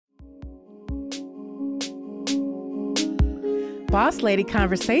Boss Lady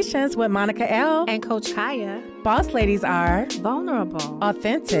Conversations with Monica L. and Coach Kaya. Boss ladies are Vulnerable,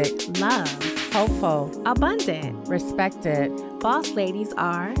 authentic, love, hopeful, abundant. respected. Boss ladies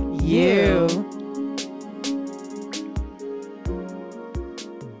are You.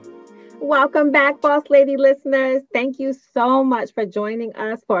 Welcome back, Boss Lady listeners. Thank you so much for joining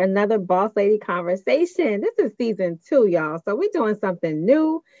us for another Boss Lady Conversation. This is season 2, y'all. So we're doing something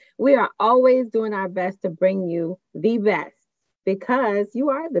new. We are always doing our best to bring you the best because you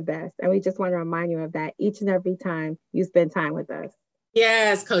are the best. And we just want to remind you of that each and every time you spend time with us.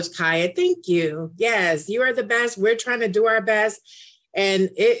 Yes, Coach Kaya, thank you. Yes, you are the best. We're trying to do our best. And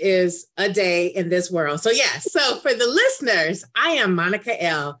it is a day in this world. So yes, so for the listeners, I am Monica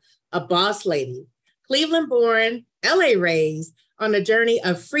L., a boss lady, Cleveland born, LA raised, on a journey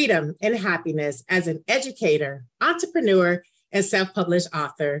of freedom and happiness as an educator, entrepreneur, and self-published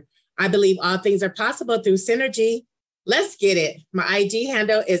author. I believe all things are possible through synergy. Let's get it. My IG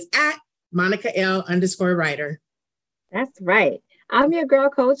handle is at Monica L_writer. That's right. I'm your girl,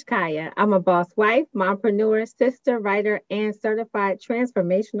 Coach Kaya. I'm a boss wife, mompreneur, sister, writer, and certified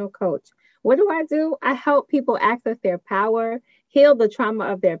transformational coach. What do? I help people access their power, heal the trauma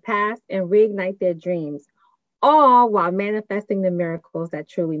of their past, and reignite their dreams, all while manifesting the miracles that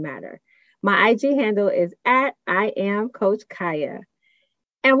truly matter. My IG handle is at I am Coach Kaya.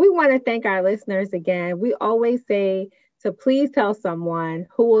 And we want to thank our listeners again. We always say to please tell someone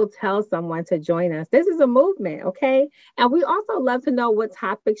who will tell someone to join us. This is a movement, okay? And we also love to know what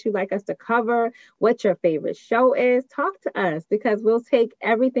topics you'd like us to cover, what your favorite show is. Talk to us because we'll take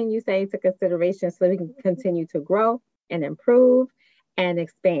everything you say into consideration so we can continue to grow and improve and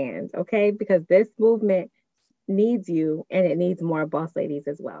expand, okay? Because this movement needs you and it needs more boss ladies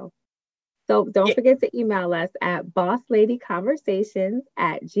as well. So don't forget to email us at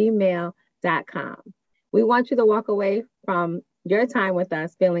bossladyconversations@gmail.com. We want you to walk away from your time with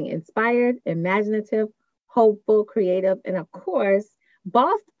us feeling inspired, imaginative, hopeful, creative, and of course,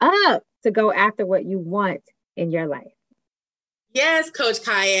 bossed up to go after what you want in your life. Yes, Coach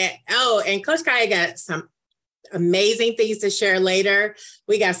Kaya. Oh, and Coach Kaya got some amazing things to share later.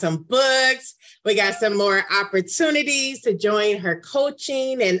 We got some books. We got some more opportunities to join her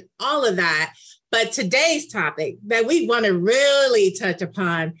coaching and all of that. But today's topic that we want to really touch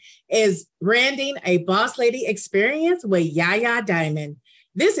upon is branding a boss lady experience with Yaya Diamond.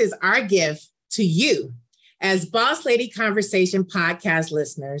 This is our gift to you as Boss Lady Conversation podcast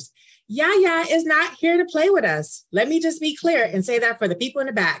listeners. Yaya is not here to play with us. Let me just be clear and say that for the people in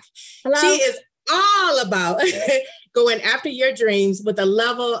the back. Hello? She is all about going after your dreams with a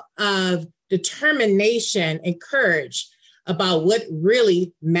level of determination and courage about what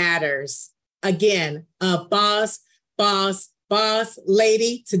really matters. Again, a boss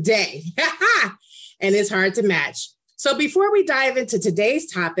lady today. And it's hard to match. So before we dive into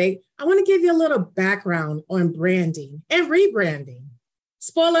today's topic, I want to give you a little background on branding and rebranding.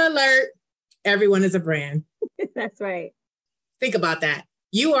 Spoiler alert, everyone is a brand. That's right. Think about that.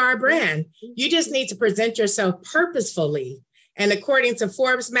 You are a brand. You just need to present yourself purposefully. And according to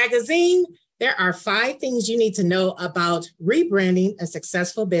Forbes magazine, there are 5 things you need to know about rebranding a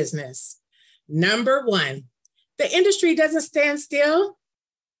successful business. Number 1, the industry doesn't stand still,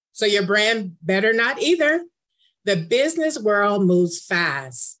 so your brand better not either. The business world moves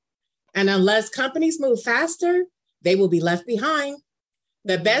fast. And unless companies move faster, they will be left behind.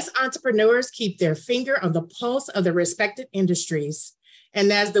 The best entrepreneurs keep their finger on the pulse of the respected industries. And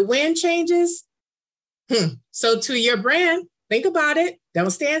as the wind changes, so to your brand, think about it.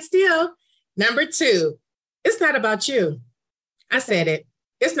 Don't stand still. Number 2, it's not about you. I said it.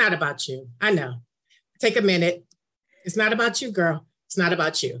 It's not about you. I know. Take a minute. It's not about you, girl. It's not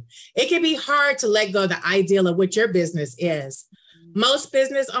about you. It can be hard to let go of the ideal of what your business is. Most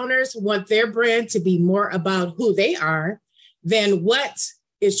business owners want their brand to be more about who they are than what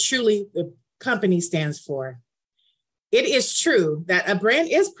is truly the company stands for. It is true that a brand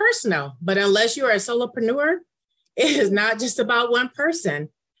is personal, but unless you are a solopreneur, it is not just about one person.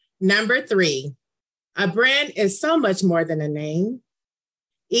 Number 3, a brand is so much more than a name.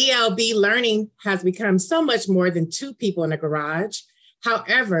 ELB learning has become so much more than 2 people in a garage.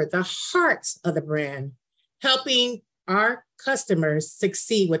 However, the heart of the brand, helping our customers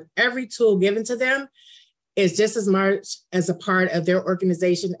succeed with every tool given to them, is just as much as a part of their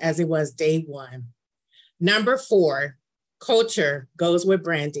organization as it was day one. Number 4, culture goes with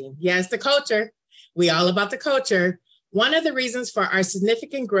branding. Yes, the culture. We all about the culture. One of the reasons for our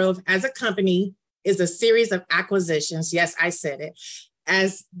significant growth as a company is a series of acquisitions. Yes, I said it.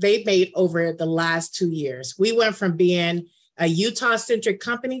 As they've made over the last 2 years. We went from being a Utah-centric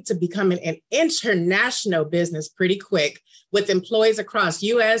company to becoming an international business pretty quick with employees across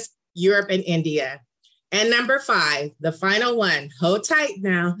US, Europe, and India. And number 5, the final one, hold tight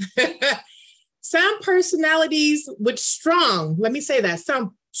now. Some personalities with strong, let me say that,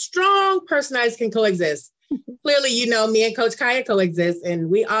 some strong personalities can coexist. Clearly, you know, me and Coach Kaya coexist, and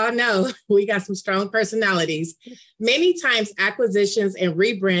we all know we got some strong personalities. Many times, acquisitions and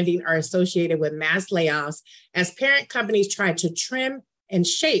rebranding are associated with mass layoffs as parent companies try to trim and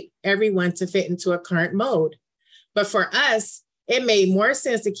shape everyone to fit into a current mode. But for us, it made more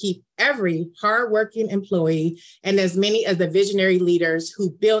sense to keep every hardworking employee and as many of the visionary leaders who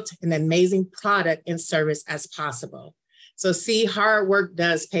built an amazing product and service as possible. So see, hard work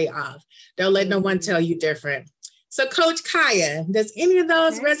does pay off. Don't let no one tell you different. So Coach Kaya, does any of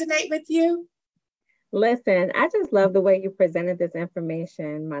those resonate with you? Listen, I just love the way you presented this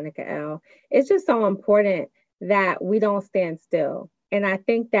information, Monica L. It's just so important that we don't stand still. And I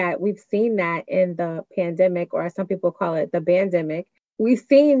think that we've seen that in the pandemic, or as some people call it, the bandemic. We've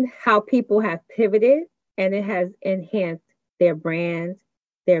seen how people have pivoted and it has enhanced their brand,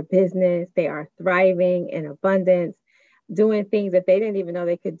 their business. They are thriving in abundance, doing things that they didn't even know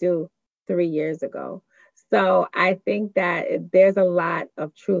they could do 3 years ago. So I think that there's a lot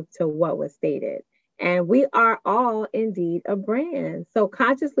of truth to what was stated. And we are all indeed a brand. So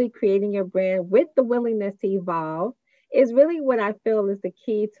consciously creating your brand with the willingness to evolve is really what I feel is the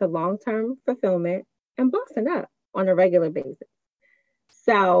key to long-term fulfillment and bossing up on a regular basis.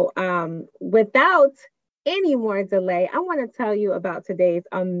 So without any more delay, I want to tell you about today's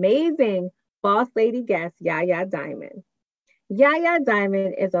amazing boss lady guest, Yaya Diamond. Yaya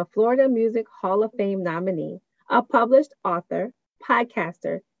Diamond is a Florida Music Hall of Fame nominee, a published author,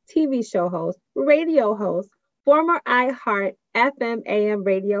 podcaster, TV show host, radio host, former iHeart FM AM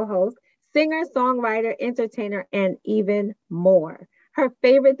radio host, singer, songwriter, entertainer, and even more. Her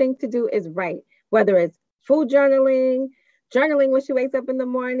favorite thing to do is write, whether it's food journaling when she wakes up in the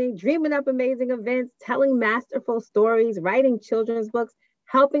morning, dreaming up amazing events, telling masterful stories, writing children's books,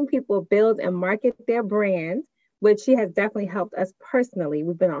 helping people build and market their brand, which she has definitely helped us personally.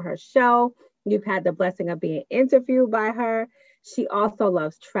 We've been on her show. You've had the blessing of being interviewed by her. She also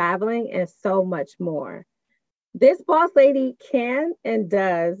loves traveling and so much more. This boss lady can and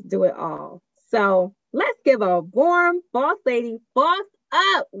does do it all. So let's give a warm boss lady boss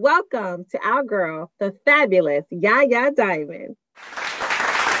up welcome to our girl, the fabulous Yaya Diamond.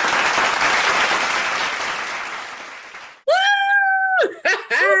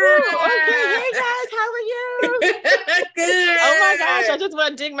 Okay, hey guys, how are you? Good. Oh my gosh, I just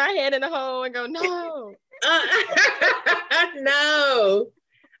want to dig my head in the hole and go, no. No.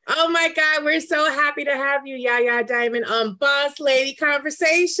 Oh my God, we're so happy to have you, Yaya Diamond, on Boss Lady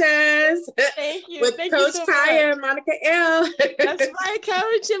Conversations. Thank you. With Thank Coach you so Kaya much. and Monica L. That's right,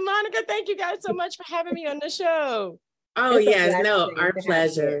 Coach and Monica. Thank you guys so much for having me on the show. Oh, It's a yes. No, blessing our to have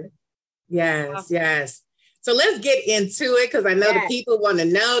pleasure. you. Yes, yes. So let's get into it because I know the people want to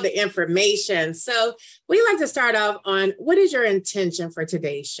know the information. So we like to start off on what is your intention for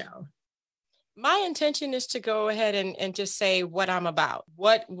today's show? My intention is to go ahead and just say what I'm about,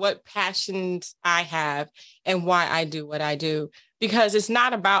 what passions I have and why I do what I do, because it's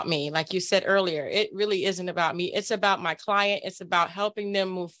not about me. Like you said earlier, it really isn't about me. It's about my client. It's about helping them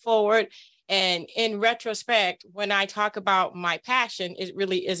move forward. And in retrospect, when I talk about my passion, it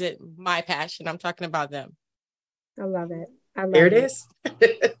really isn't my passion. I'm talking about them. I love it. I love There it it. is.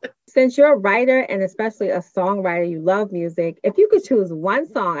 Since you're a writer and especially a songwriter, you love music. If you could choose one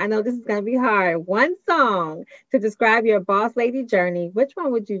song, I know this is going to be hard, one song to describe your boss lady journey, which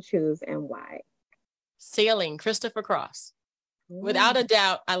one would you choose and why? Sailing, Christopher Cross. Without a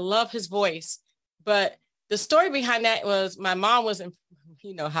doubt, I love his voice. But the story behind that was my mom was in,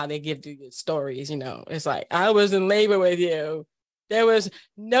 you know how they give you stories, you know, it's like, I was in labor with you. There was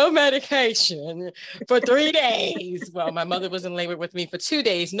no medication for 3 days. Well, my mother was in labor with me for 2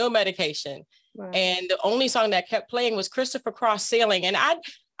 days, no medication. Wow. And the only song that kept playing was Christopher Cross Sailing. And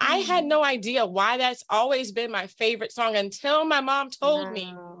I had no idea why that's always been my favorite song until my mom told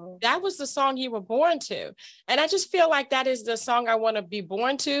me that was the song you were born to. And I just feel like that is the song I want to be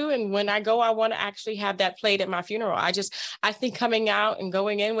born to. And when I go, I want to actually have that played at my funeral. I think coming out and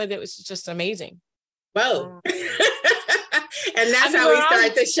going in with it was just amazing. Whoa. And that's how we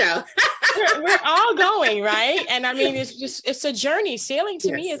start the show. we're all going, right? And I mean, it's a journey. Sailing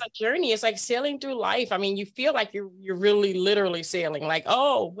to me is a journey. It's like sailing through life. I mean, you feel like you're really literally sailing, like,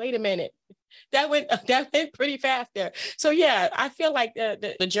 oh, wait a minute. That went pretty fast there. So yeah, I feel like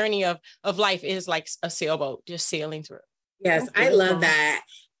the journey of life is like a sailboat, just sailing through. Yes, I love that.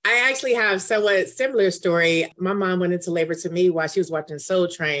 I actually have somewhat similar story. My mom went into labor to me while she was watching Soul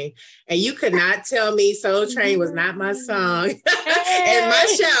Train, and you could not tell me Soul Train was not my song and my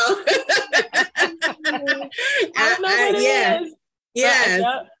show. I don't know what it is. Yes.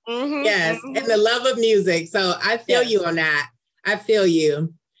 Yep. Yes. And the love of music. So I feel you on that. I feel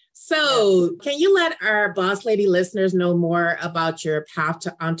you. So can you let our Boss Lady listeners know more about your path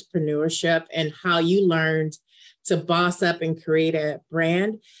to entrepreneurship and how you learned to boss up and create a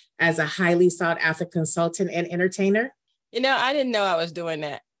brand as a highly sought after consultant and entertainer? I didn't know I was doing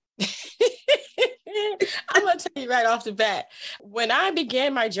that. I'm going to tell you right off the bat. When I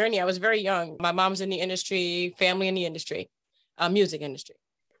began my journey, I was very young. My mom's in the industry, family in the industry, music industry.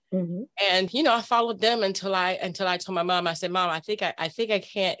 Mm-hmm. And, I followed them until I told my mom, I said, Mom, I think I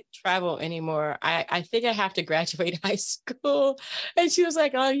can't travel anymore. I think I have to graduate high school. And she was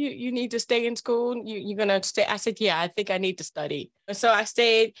like, oh, you need to stay in school. You're going to stay. I said, yeah, I think I need to study. And so I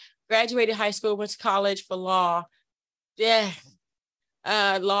stayed, graduated high school, went to college for law. Yeah.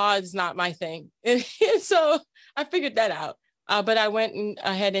 Law is not my thing. And so I figured that out. But I went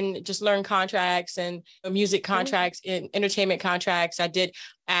ahead and just learned contracts and music contracts and entertainment contracts. I did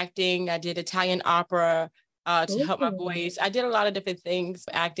acting. I did Italian opera to help my voice. I did a lot of different things,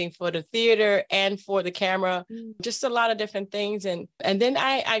 acting for the theater and for the camera, just a lot of different things. And then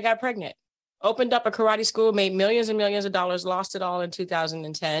I got pregnant, opened up a karate school, made millions and millions of dollars, lost it all in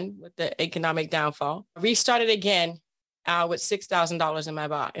 2010 with the economic downfall. Restarted again with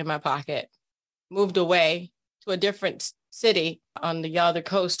 $6,000 in my pocket, moved away to a different city on the other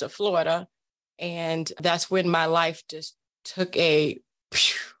coast of Florida. And that's when my life just took it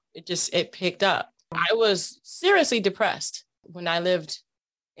picked up. I was seriously depressed when I lived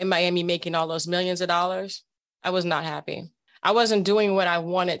in Miami making all those millions of dollars. I was not happy. I wasn't doing what I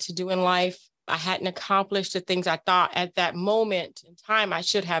wanted to do in life. I hadn't accomplished the things I thought at that moment in time I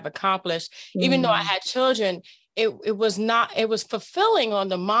should have accomplished. Even though I had children, it was fulfilling on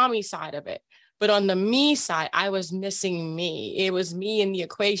the mommy side of it. But on the me side, I was missing me. It was me in the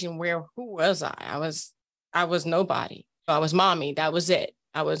equation who was I? I was nobody. I was mommy. That was it.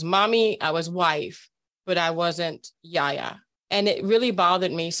 I was mommy. I was wife, but I wasn't Yaya. And it really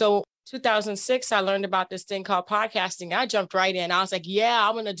bothered me. So 2006, I learned about this thing called podcasting. I jumped right in. I was like, yeah,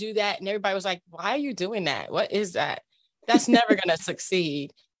 I'm going to do that. And everybody was like, why are you doing that? What is that? That's never going to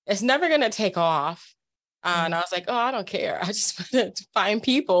succeed. It's never going to take off. And I was like, oh, I don't care. I just want to find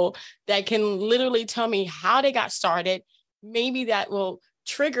people that can literally tell me how they got started. Maybe that will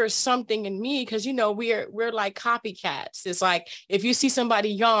trigger something in me because, we're like copycats. It's like, if you see somebody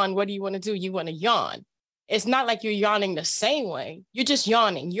yawn, what do you want to do? You want to yawn. It's not like you're yawning the same way. You're just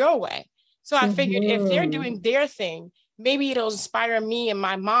yawning your way. So I figured if they're doing their thing, maybe it'll inspire me in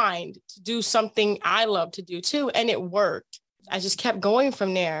my mind to do something I love to do too. And it worked. I just kept going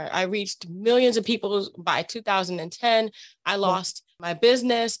from there. I reached millions of people by 2010. I lost my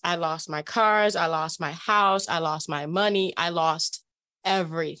business. I lost my cars. I lost my house. I lost my money. I lost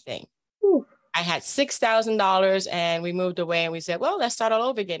everything. Ooh. I had $6,000 and we moved away and we said, well, let's start all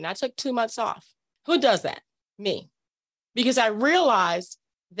over again. And I took 2 months off. Who does that? Me. Because I realized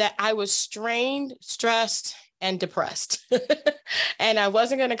that I was strained, stressed, and depressed. And I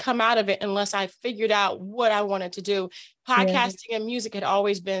wasn't going to come out of it unless I figured out what I wanted to do. Podcasting and music had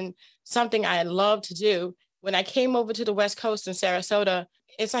always been something I had loved to do. When I came over to the West Coast in Sarasota,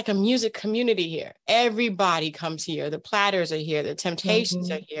 it's like a music community here. Everybody comes here. The Platters are here. The Temptations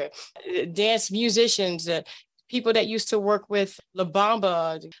are here. Dance musicians, people that used to work with La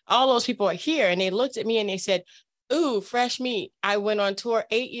Bamba, all those people are here. And they looked at me and they said, ooh, fresh meat. I went on tour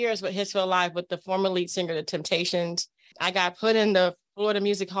 8 years with Hits for Life with the former lead singer, The Temptations. I got put in the Florida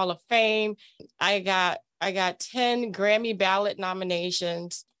Music Hall of Fame. I got 10 Grammy ballot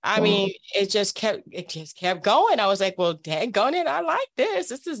nominations. I mean, it just kept going. I was like, well, daggone it, I like this.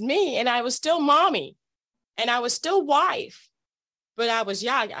 This is me. And I was still mommy and I was still wife, but I was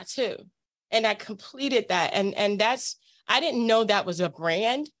Yaya too. And I completed that. And I didn't know that was a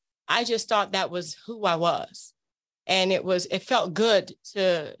brand. I just thought that was who I was. And it felt good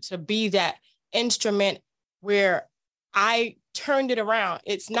to be that instrument where I turned it around.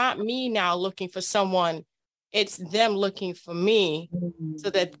 It's not me now looking for someone. It's them looking for me so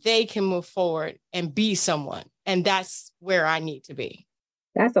that they can move forward and be someone. And that's where I need to be.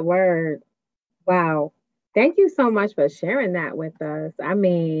 That's a word. Wow. Thank you so much for sharing that with us. I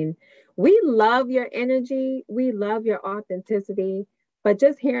mean, we love your energy. We love your authenticity. But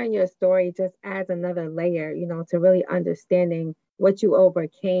just hearing your story just adds another layer, to really understanding what you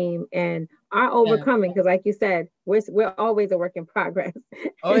overcame and are overcoming. Because like you said, we're always a work in progress.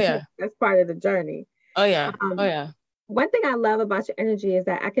 Oh, yeah. That's part of the journey. Oh, yeah. Oh, yeah. One thing I love about your energy is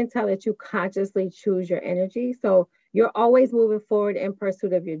that I can tell that you consciously choose your energy. So you're always moving forward in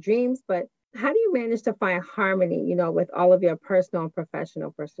pursuit of your dreams. But how do you manage to find harmony, with all of your personal and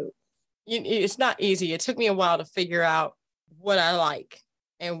professional pursuits? It's not easy. It took me a while to figure out what I like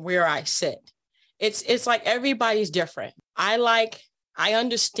and where I sit. It's like everybody's different. I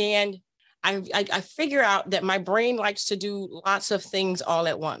understand. I figure out that my brain likes to do lots of things all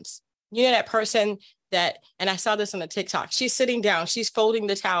at once. That person and I saw this on a TikTok, she's sitting down, she's folding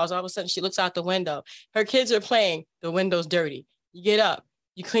the towels. All of a sudden she looks out the window. Her kids are playing, the window's dirty. You get up,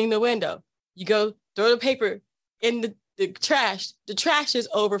 you clean the window, you go throw the paper in the trash. The trash is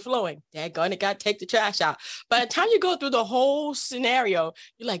overflowing. Daggone it, got to take the trash out. By the time you go through the whole scenario,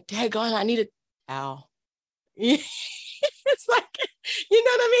 you're like, daggone, I need a towel. It's like, you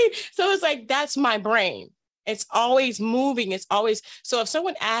know what I mean? So it's like, that's my brain. It's always moving. It's always, so if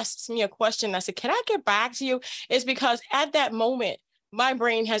someone asks me a question, I said, can I get back to you? It's because at that moment, my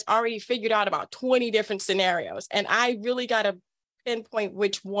brain has already figured out about 20 different scenarios. And I really got to pinpoint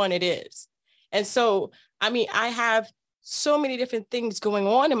which one it is. And so, I have so many different things going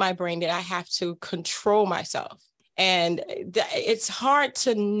on in my brain that I have to control myself. And it's hard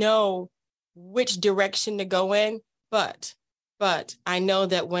to know which direction to go in. But I know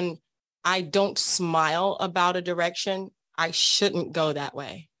that when I don't smile about a direction, I shouldn't go that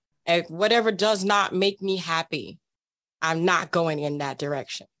way. And whatever does not make me happy, I'm not going in that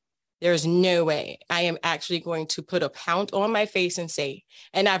direction. There's no way. I am actually going to put a pound on my face and say,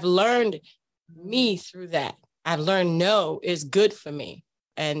 and I've learned me through that. I've learned no is good for me.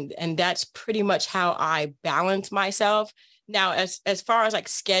 And that's pretty much how I balance myself. Now, as far as like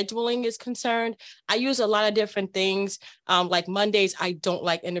scheduling is concerned, I use a lot of different things. Like Mondays, I don't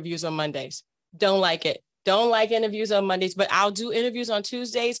like interviews on Mondays. Don't like it. Don't like interviews on Mondays, but I'll do interviews on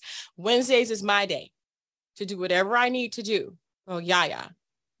Tuesdays. Wednesdays is my day to do whatever I need to do. Oh, Yaya.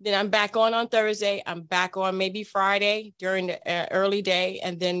 Then I'm back on Thursday. I'm back on maybe Friday during the early day,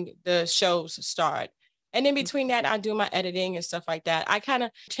 and then the shows start. And in between that, I do my editing and stuff like that. I kind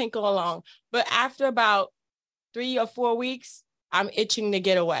of tinkle along. But after about 3 or 4 weeks, I'm itching to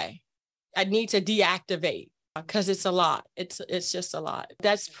get away. I need to deactivate because it's a lot. It's just a lot.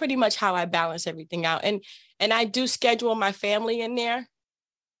 That's pretty much how I balance everything out. And I do schedule my family in there.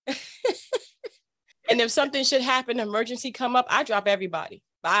 And if something should happen, emergency come up, I drop everybody.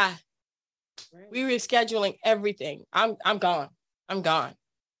 Bye. Right. We rescheduling everything. I'm gone. I'm gone.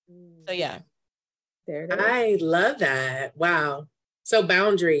 So yeah. There it is. I love that. Wow. So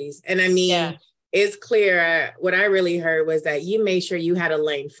boundaries. And yeah. It's clear. What I really heard was that you made sure you had a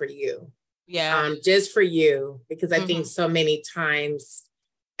lane for you. Yeah. Just for you, because I think so many times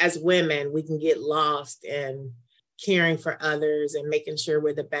as women, we can get lost in caring for others and making sure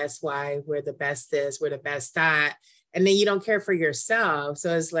we're the best wife, we're the best this, we're the best that. And then you don't care for yourself.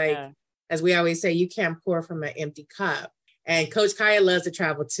 So it's like, as we always say, you can't pour from an empty cup. And Coach Kaya loves to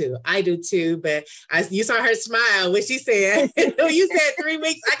travel too. I do too, but you saw her smile when she said, when you said 3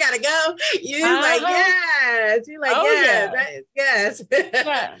 weeks, I gotta go. You're like, yes. You're like, yes.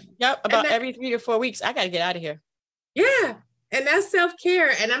 Yeah. Yep. About every 3 to 4 weeks, I gotta get out of here. Yeah. And that's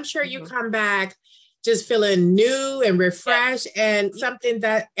self-care. And I'm sure you come back just feeling new and refreshed and something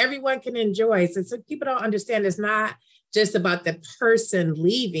that everyone can enjoy. So people don't understand it's not just about the person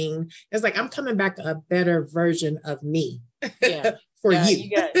leaving. It's like, I'm coming back a better version of me for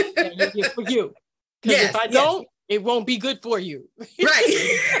you. For you. Because if I don't, it won't be good for you.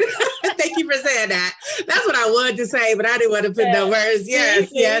 Right. Thank you for saying that. That's what I wanted to say, but I didn't want to put no words. Yes.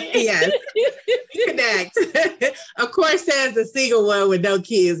 Connect. Of course, there's the single one with no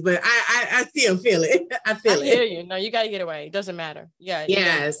kids, but I still feel it. I hear you. No, you got to get away. It doesn't matter. Yeah.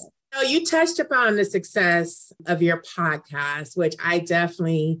 Yes. So you touched upon the success of your podcast, which I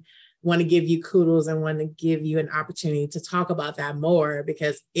definitely want to give you kudos and want to give you an opportunity to talk about that more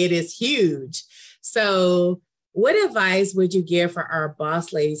because it is huge. So what advice would you give for our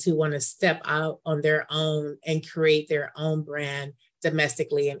boss ladies who want to step out on their own and create their own brand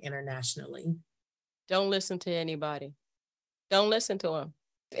domestically and internationally? Don't listen to anybody. Don't listen to them.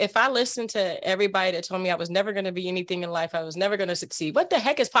 If I listened to everybody that told me I was never going to be anything in life, I was never going to succeed, what the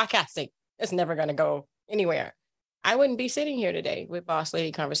heck is podcasting? It's never going to go anywhere. I wouldn't be sitting here today with Boss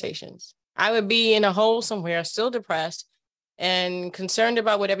Lady Conversations. I would be in a hole somewhere, still depressed and concerned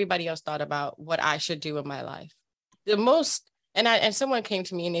about what everybody else thought about what I should do in my life. And someone came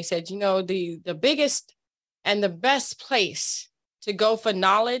to me and they said, the biggest and the best place to go for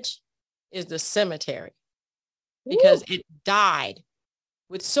knowledge is the cemetery because it died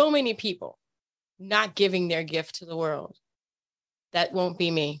with so many people not giving their gift to the world. That won't be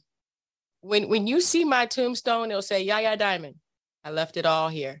me. when you see my tombstone, it'll say Yaya Diamond. I left it all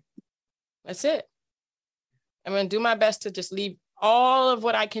here. That's it. I'm going to do my best to just leave all of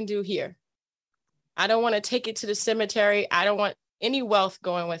what I can do here. I don't want to take it to the cemetery. I don't want any wealth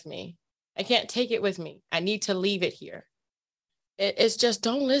going with me. I can't take it with me. I need to leave it here. It's just,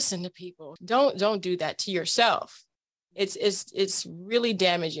 don't listen to people. Don't do that to yourself. It's really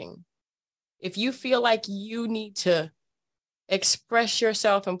damaging. If you feel like you need to express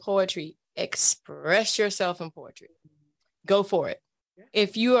yourself in poetry, express yourself in poetry. Go for it.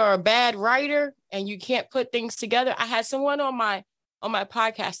 If you are a bad writer and you can't put things together, I had someone on my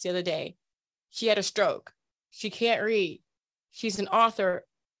podcast the other day. She had a stroke. She can't read. She's an author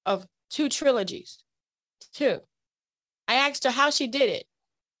of 2 trilogies. 2. I asked her how she did it.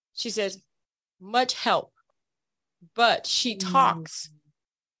 She says, much help, but she talks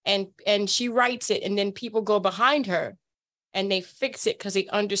and she writes it, and then people go behind her and they fix it because they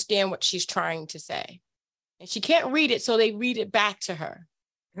understand what she's trying to say. And she can't read it, so they read it back to her.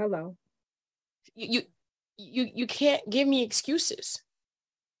 Hello. You can't give me excuses.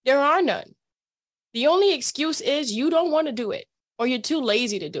 There are none. The only excuse is you don't want to do it, or you're too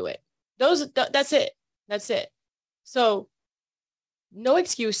lazy to do it. That's it. That's it. So no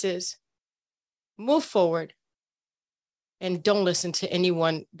excuses. Move forward. And don't listen to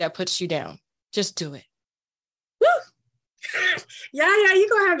anyone that puts you down. Just do it. Woo! Yeah, you're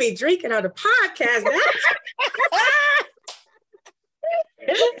going to have me drinking on the podcast now.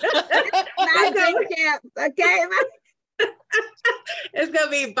 Not go camps, okay? It's going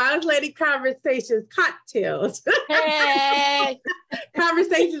to be Boss Lady Conversations Cocktails. Hey!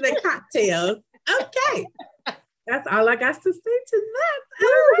 Conversations and cocktails. Okay. That's all I got to say to that.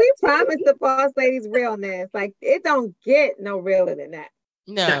 Ooh, we promise the boss ladies realness. Like, it don't get no realer than that.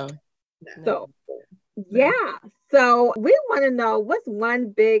 No. So, yeah. So we want to know, what's one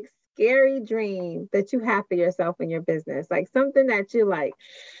big scary dream that you have for yourself in your business? Like something that you like,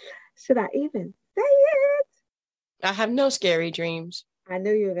 should I even say it? I have no scary dreams. I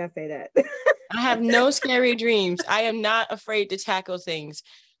knew you were going to say that. I have no scary dreams. I am not afraid to tackle things.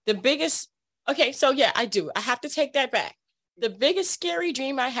 Okay, so yeah, I do. I have to take that back. The biggest scary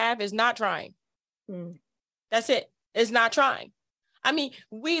dream I have is not trying. That's it. It's not trying. I mean,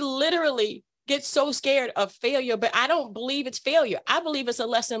 we literally get so scared of failure, but I don't believe it's failure. I believe it's a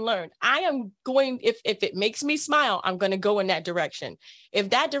lesson learned. I am going, if it makes me smile, I'm going to go in that direction.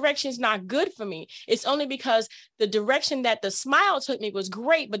 If that direction is not good for me, it's only because the direction that the smile took me was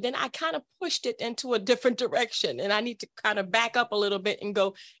great, but then I kind of pushed it into a different direction, and I need to kind of back up a little bit and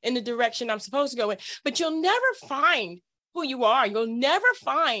go in the direction I'm supposed to go in. But you'll never find who you are. You'll never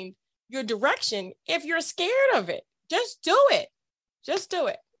find your direction if you're scared of it. Just do it. Just do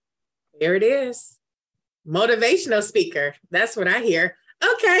it. Here it is. Motivational speaker. That's what I hear.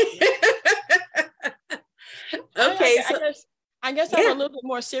 Okay. Okay. I guess I'm a little bit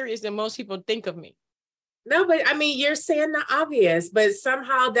more serious than most people think of me. No, but I mean, you're saying the obvious, but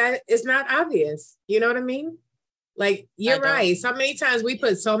somehow that is not obvious. You know what I mean? Like, you're right. So many times we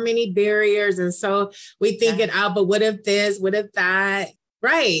put so many barriers, and so we think it out, but what if this, what if that?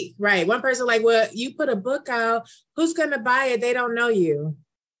 Right. One person like, well, you put a book out, who's going to buy it? They don't know you.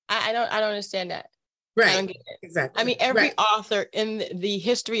 I don't understand that. Right. I don't get it. Exactly. I mean, every author in the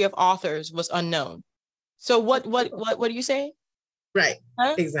history of authors was unknown. So what are you saying? Right.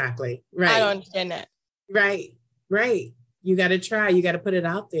 Huh? Exactly. Right. I don't understand that. Right. You got to try. You got to put it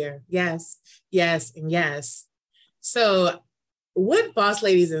out there. Yes, and yes. So what boss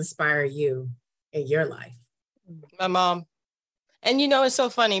ladies inspire you in your life? My mom. And it's so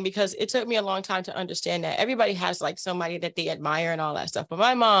funny because it took me a long time to understand that. Everybody has like somebody that they admire and all that stuff. But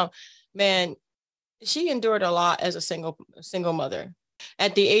my mom, man, she endured a lot as a single mother.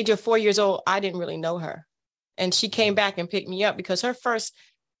 At the age of 4 years old, I didn't really know her. And she came back and picked me up because her first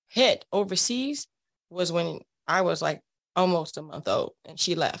hit overseas was when I was like almost a month old, and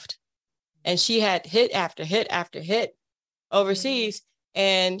she left. And she had hit after hit after hit overseas,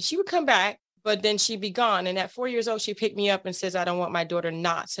 and she would come back, but then she'd be gone. And at 4 years old, she picked me up and says, I don't want my daughter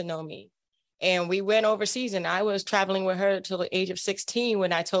not to know me. And we went overseas, and I was traveling with her till the age of 16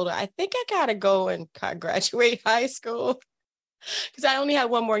 when I told her, I think I got to go and graduate high school because I only had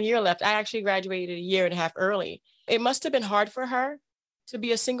one more year left. I actually graduated a year and a half early. It must have been hard for her to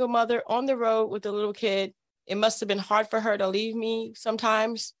be a single mother on the road with a little kid. It must have been hard for her to leave me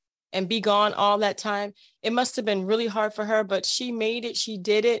sometimes and be gone all that time. It must have been really hard for her, but she made it. She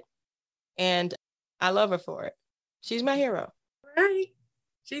did it. And I love her for it. She's my hero. Right.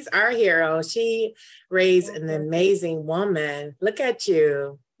 She's our hero. She raised an amazing woman. Look at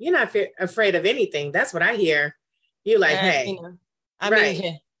you. You're not afraid of anything. That's what I hear. You're like, hey. I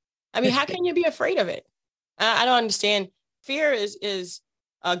mean, I mean, how can you be afraid of it? I don't understand. Fear is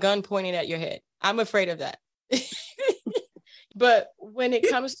a gun pointing at your head. I'm afraid of that. But when it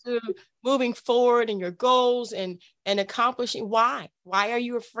comes to moving forward and your goals and accomplishing, why are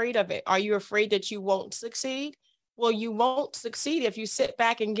you afraid of it? Are you afraid that you won't succeed? Well, you won't succeed if you sit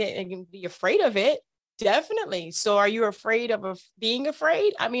back and be afraid of it. Definitely. So are you afraid of being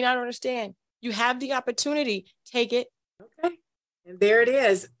afraid? I mean, I don't understand. You have the opportunity, take it. Okay. And there it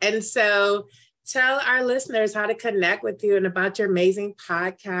is. And so tell our listeners how to connect with you and about your amazing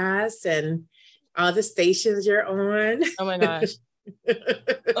podcast and all the stations you're on. Oh my gosh.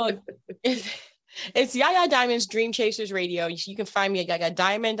 It's Yaya Diamond's Dream Chasers Radio. You can find me at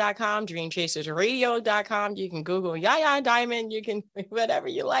yayadiamond.com, dreamchasersradio.com. You can Google Yaya Diamond. You can, whatever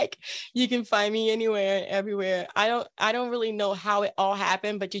you like. You can find me anywhere, everywhere. I don't really know how it all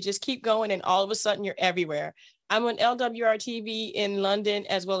happened, but you just keep going and all of a sudden you're everywhere. I'm on LWR TV in London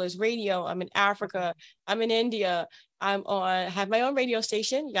as well as radio. I'm in Africa. I'm in India. Have my own radio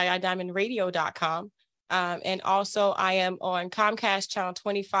station, yayadiamondradio.com. And also I am on Comcast Channel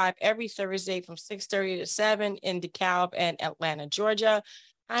 25 every Thursday from 6:30 to 7 in DeKalb and Atlanta, Georgia.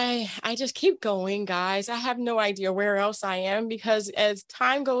 I just keep going, guys. I have no idea where else I am because as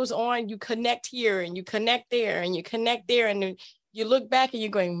time goes on, you connect here and you connect there and you connect there. And then you look back and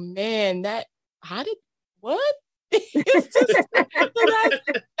you're going, man, what? It's just,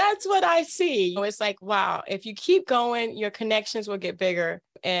 that's what I see. It's like, wow, if you keep going, your connections will get bigger.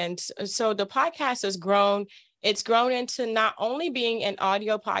 And so the podcast has grown. It's grown into not only being an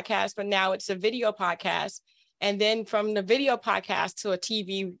audio podcast, but now it's a video podcast. And then from the video podcast to a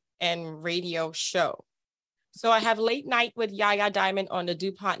TV and radio show. So I have Late Night with Yaya Diamond on the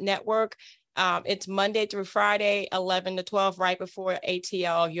DuPont Network. It's Monday through Friday, 11 to 12, right before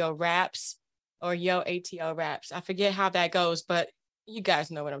ATL Yo Raps. Or Yo ATL Raps. I forget how that goes, but you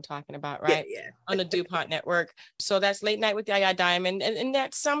guys know what I'm talking about, right? Yeah. On the DuPont Network. So that's Late Night with Yaya Diamond. And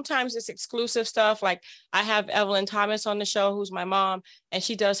that sometimes it's exclusive stuff. Like I have Evelyn Thomas on the show, who's my mom, and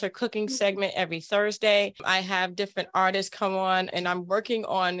she does her cooking segment every Thursday. I have different artists come on, and I'm working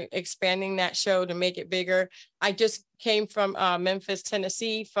on expanding that show to make it bigger. I just came from Memphis,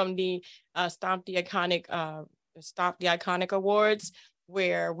 Tennessee, from the Stomp the Iconic Awards,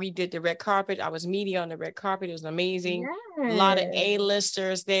 where we did the red carpet. I was media on the red carpet. It was amazing. Yes. A lot of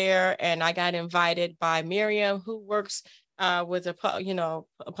A-listers there. And I got invited by Miriam, who works with a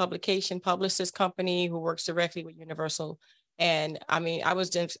publicist company who works directly with Universal. And I mean, I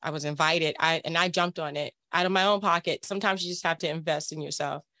was invited. I jumped on it out of my own pocket. Sometimes you just have to invest in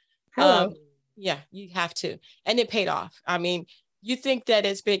yourself. Hello. Yeah, you have to. And it paid off. I mean, you think that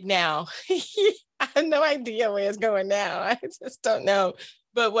it's big now. I have no idea where it's going now. I just don't know.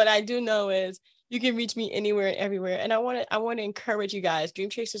 But what I do know is you can reach me anywhere and everywhere. And I want to encourage you guys.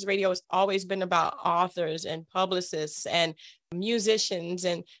 Dream Chasers Radio has always been about authors and publicists and musicians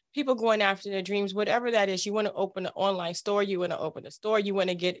and people going after their dreams, whatever that is. You want to open an online store, you want to open a store, you want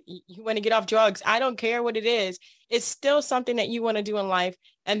to get off drugs. I don't care what it is. It's still something that you want to do in life.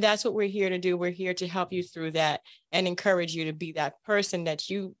 And that's what we're here to do. We're here to help you through that and encourage you to be that person that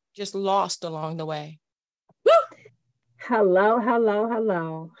you just lost along the way. Woo! Hello,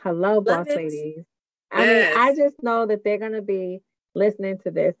 boss ladies. I mean, I just know that they're going to be listening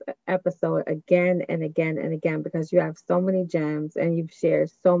to this episode again and again and again because you have so many gems and you've shared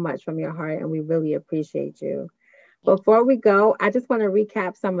so much from your heart and we really appreciate you. Before we go, I just want to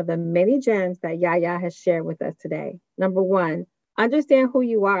recap some of the many gems that Yaya has shared with us today. Number one, understand who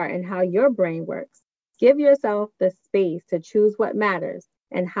you are and how your brain works. Give yourself the space to choose what matters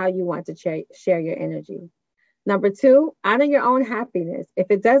and how you want to share your energy. Number two, honor your own happiness. If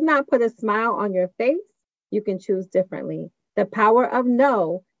it does not put a smile on your face, you can choose differently. The power of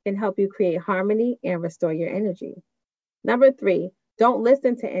no can help you create harmony and restore your energy. Number three, don't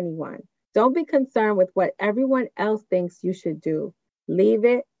listen to anyone. Don't be concerned with what everyone else thinks you should do. Leave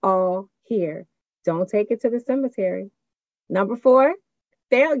it all here. Don't take it to the cemetery. Number four,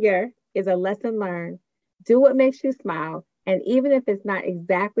 failure is a lesson learned. Do what makes you smile. And even if it's not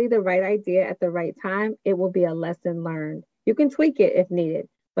exactly the right idea at the right time, it will be a lesson learned. You can tweak it if needed,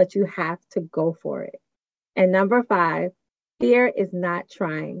 but you have to go for it. And number five, fear is not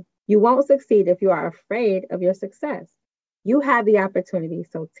trying. You won't succeed if you are afraid of your success. You have the opportunity,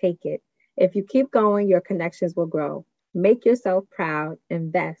 so take it. If you keep going, your connections will grow. Make yourself proud.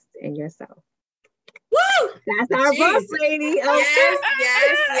 Invest in yourself. Woo! That's our boss lady. Okay.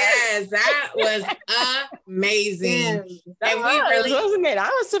 Yes. That was amazing. That and we really, wasn't it? I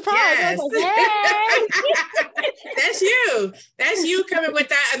was surprised. Yes. I was like, hey. That's you coming with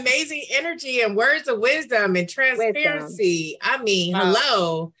that amazing energy and words of wisdom and transparency. I mean,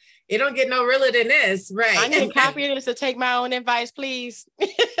 hello. It don't get no realer than this, right? I need a copy of this to take my own advice, please.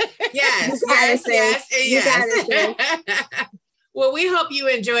 Yes, got yes, it, yes, sis. You yes. Well, we hope you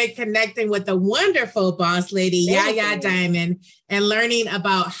enjoyed connecting with the wonderful boss lady, Yaya Diamond, and learning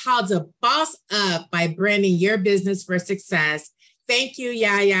about how to boss up by branding your business for success. Thank you,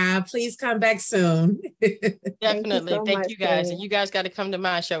 Yaya. Please come back soon. Definitely. Thank you guys. Queen. And you guys got to come to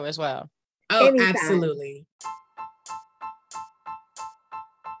my show as well. Oh, Anytime. absolutely.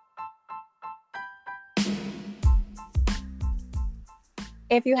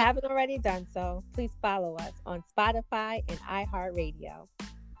 If you haven't already done so, please follow us on Spotify and iHeartRadio.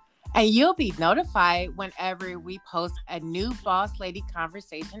 And you'll be notified whenever we post a new Boss Lady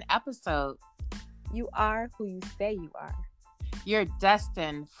Conversation episode. You are who you say you are. You're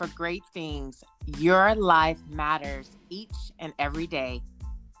destined for great things. Your life matters each and every day.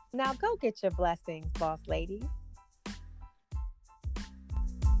 Now go get your blessings, boss ladies.